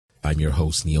I'm your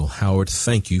host, Neil Howard.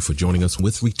 Thank you for joining us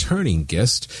with returning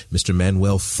guest, Mr.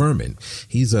 Manuel Fermin.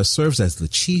 He serves as the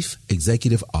Chief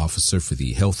Executive Officer for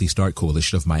the Healthy Start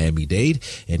Coalition of Miami-Dade,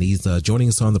 and he's joining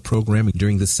us on the program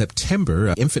during the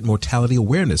September Infant Mortality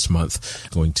Awareness Month.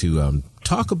 Going to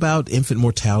talk about infant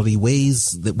mortality,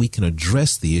 ways that we can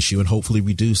address the issue and hopefully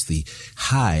reduce the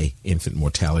high infant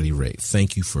mortality rate.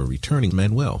 Thank you for returning,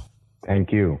 Manuel.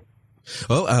 Thank you.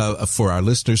 Well, for our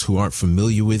listeners who aren't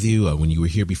familiar with you, when you were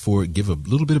here before, give a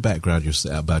little bit of background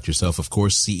about yourself. Of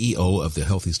course, CEO of the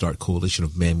Healthy Start Coalition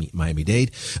of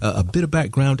Miami-Dade. A bit of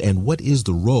background, and what is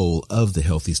the role of the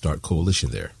Healthy Start Coalition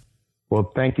there?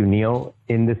 Well, thank you, Neil.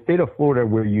 In the state of Florida,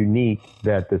 we're unique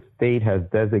that the state has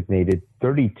designated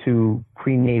 32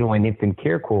 prenatal and infant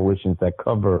care coalitions that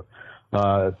cover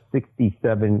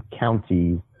 67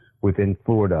 counties within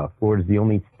Florida. Florida is the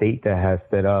only state that has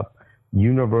set up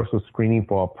universal screening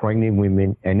for all pregnant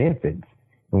women and infants.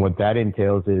 And what that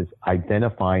entails is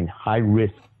identifying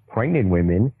high-risk pregnant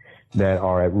women that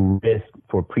are at risk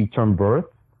for preterm birth,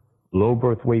 low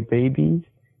birth weight babies,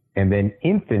 and then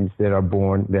infants that are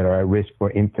born that are at risk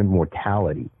for infant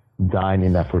mortality, dying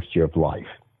in that first year of life.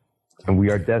 And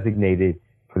we are designated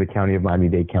for the county of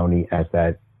Miami-Dade County as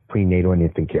that prenatal and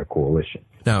infant care coalition.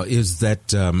 Now, is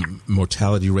that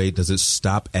mortality rate, does it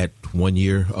stop at 1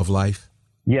 year of life?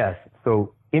 Yes.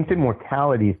 So infant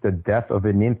mortality is the death of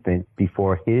an infant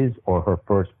before his or her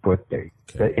first birthday.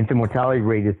 Okay. The infant mortality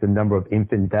rate is the number of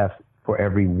infant deaths for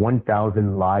every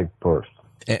 1,000 live births.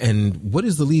 And what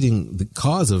is the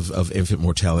cause of infant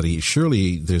mortality?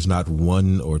 Surely there's not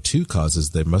one or two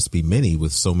causes. There must be many,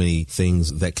 with so many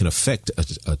things that can affect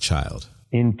a child.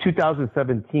 In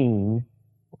 2017,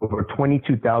 over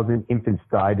 22,000 infants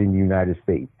died in the United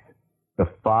States. The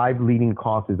 5 leading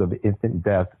causes of infant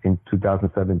death in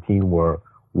 2017 were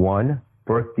 1,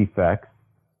 birth defects,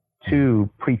 2,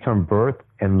 preterm birth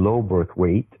and low birth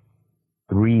weight,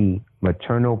 3,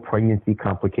 maternal pregnancy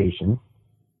complications,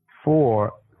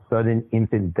 4, sudden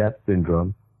infant death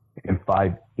syndrome, and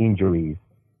 5, injuries.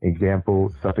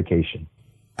 Example, suffocation.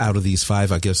 Out of these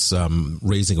 5, I guess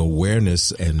raising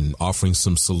awareness and offering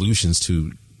some solutions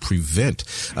to prevent,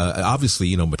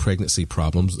 obviously, pregnancy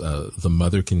problems, the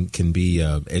mother can be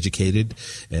educated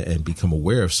and become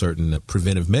aware of certain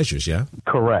preventive measures, yeah?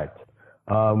 Correct.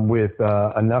 With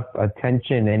enough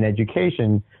attention and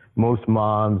education, most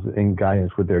moms, in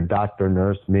guidance with their doctor,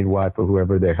 nurse, midwife, or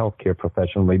whoever their healthcare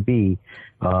professional may be,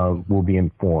 will be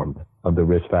informed of the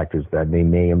risk factors that they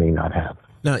may or may not have.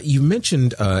 Now, you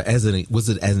mentioned was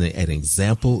it as an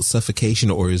example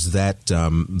suffocation, or is that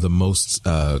the most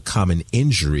common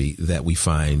injury that we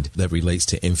find that relates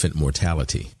to infant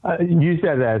mortality? Use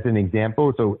that as an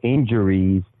example. So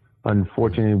injuries,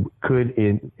 unfortunately, could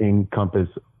encompass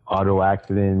auto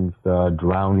accidents,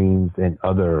 drownings, and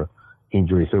other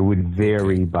injuries. So it would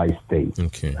vary by state.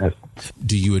 Okay.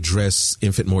 Do you address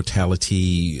infant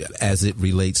mortality as it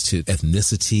relates to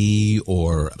ethnicity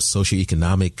or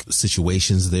socioeconomic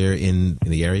situations there in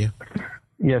the area?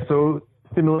 Yeah, so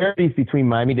similarities between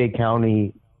Miami-Dade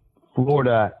County,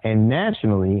 Florida, and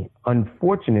nationally,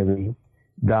 unfortunately,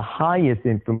 the highest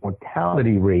infant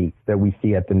mortality rates that we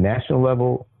see at the national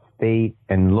level, state,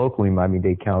 and locally in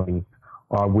Miami-Dade County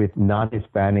are with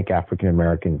non-Hispanic African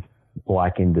Americans,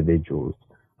 Black individuals.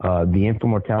 The infant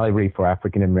mortality rate for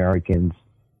African Americans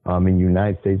in the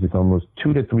United States is almost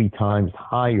 2 to 3 times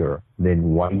higher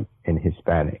than white and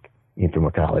Hispanic infant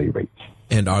mortality rates.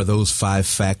 And are those 5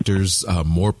 factors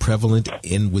more prevalent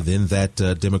within that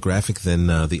demographic than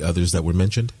the others that were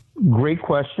mentioned? Great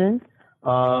question.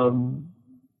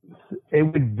 It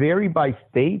would vary by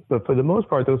state, but for the most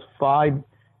part, those 5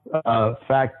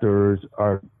 factors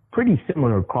are pretty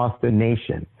similar across the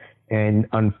nation. And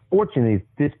unfortunately, it's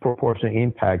disproportionately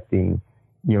impacting,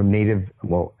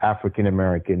 African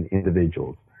American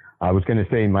individuals. I was going to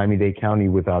say in Miami-Dade County,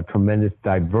 with our tremendous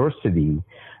diversity,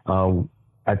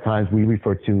 at times we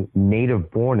refer to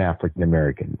native-born African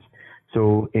Americans.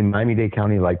 So in Miami-Dade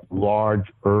County, like large,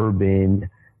 urban,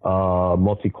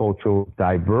 multicultural,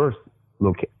 diverse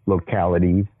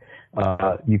localities,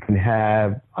 you can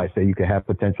have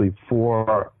potentially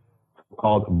 4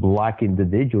 called Black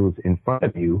individuals in front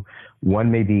of you.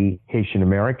 One may be Haitian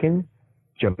American,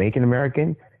 Jamaican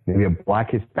American, maybe a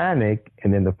Black Hispanic,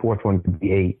 and then the 4th one could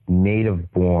be a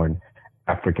native-born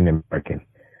African American.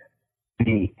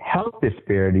 The health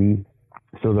disparity,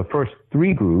 so the first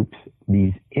 3 groups,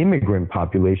 these immigrant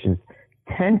populations,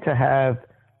 tend to have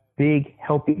big,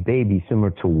 healthy babies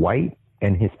similar to white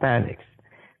and Hispanics.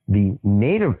 the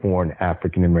native-born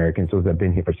African Americans, those that have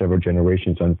been here for several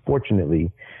generations,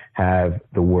 unfortunately, have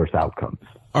the worst outcomes.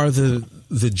 Are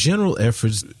the general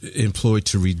efforts employed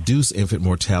to reduce infant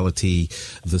mortality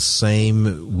the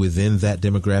same within that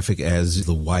demographic as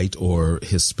the white or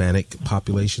Hispanic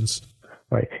populations?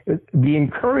 Right. The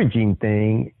encouraging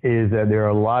thing is that there are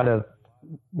a lot of,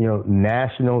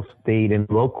 national, state, and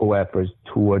local efforts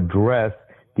to address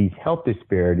these health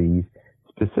disparities,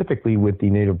 specifically with the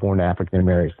native-born African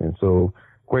Americans. So,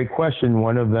 great question.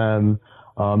 One of them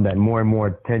that more and more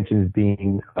attention is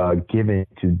being given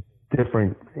to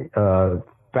different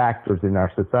factors in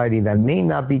our society that may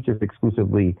not be just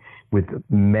exclusively with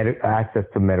access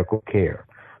to medical care.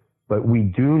 But we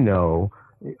do know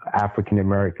African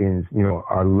Americans,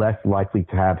 are less likely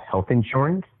to have health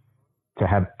insurance, to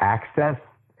have access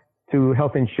to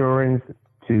health insurance,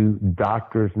 to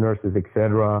doctors, nurses,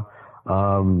 etc.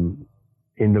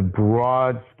 In the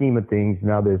broad scheme of things,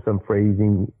 now there's some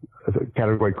phrasing, a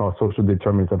category called social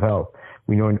determinants of health.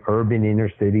 We know in urban inner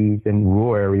cities and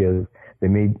rural areas, there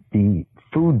may be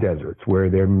food deserts where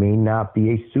there may not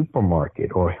be a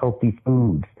supermarket or healthy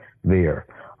foods there.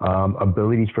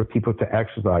 Abilities for people to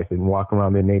exercise and walk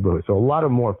around their neighborhood. So a lot of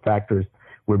more factors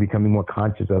we're becoming more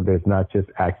conscious of. There's not just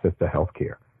access to health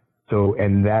care. So,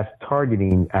 and that's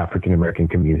targeting African American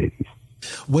communities.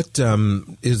 What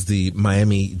is the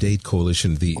Miami-Dade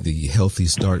Coalition, the Healthy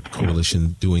Start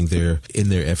Coalition, doing in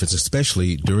their efforts,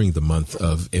 especially during the month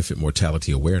of Infant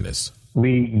Mortality Awareness?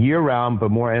 We year-round,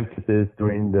 but more emphasis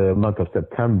during the month of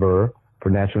September for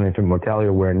National Infant Mortality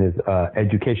Awareness,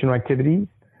 educational activities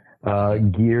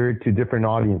geared to different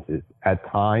audiences, at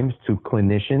times to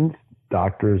clinicians,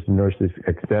 doctors, nurses,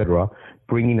 etc.,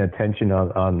 bringing attention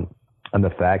on the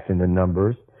facts and the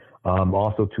numbers.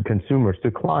 Also to consumers,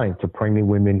 to clients, to pregnant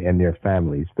women and their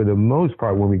families. For the most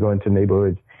part, when we go into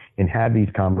neighborhoods and have these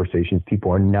conversations,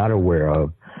 people are not aware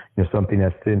of something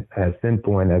as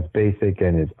simple and as basic,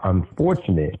 and it's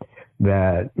unfortunate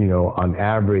that, on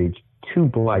average, 2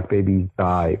 Black babies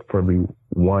die for every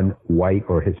 1 white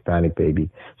or Hispanic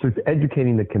baby. So it's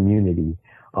educating the community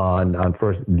on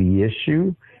first the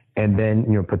issue and then,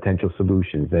 potential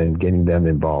solutions and getting them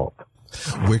involved.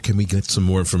 Where can we get some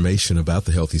more information about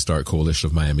the Healthy Start Coalition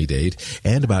of Miami-Dade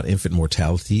and about infant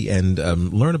mortality, and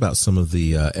learn about some of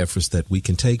the efforts that we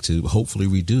can take to hopefully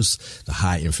reduce the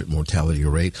high infant mortality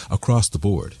rate across the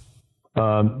board?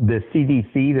 The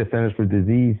CDC, the Centers for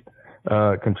Disease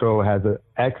Control, has an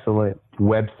excellent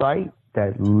website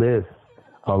that lists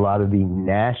a lot of the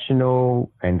national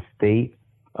and state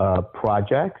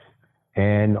projects,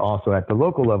 and also at the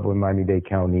local level in Miami-Dade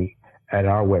County at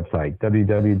our website,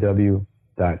 www.hscmd.org.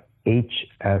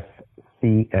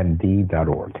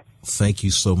 Thank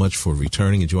you so much for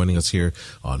returning and joining us here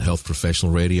on Health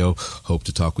Professional Radio. Hope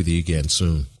to talk with you again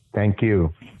soon. Thank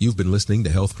you. You've been listening to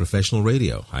Health Professional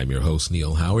Radio. I'm your host,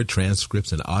 Neil Howard.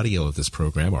 Transcripts and audio of this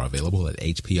program are available at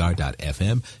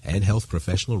hpr.fm and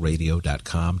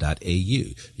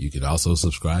healthprofessionalradio.com.au. You can also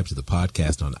subscribe to the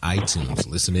podcast on iTunes,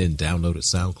 listen in, download at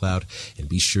SoundCloud, and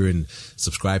be sure and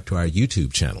subscribe to our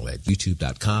YouTube channel at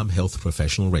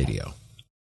youtube.com/healthprofessionalradio.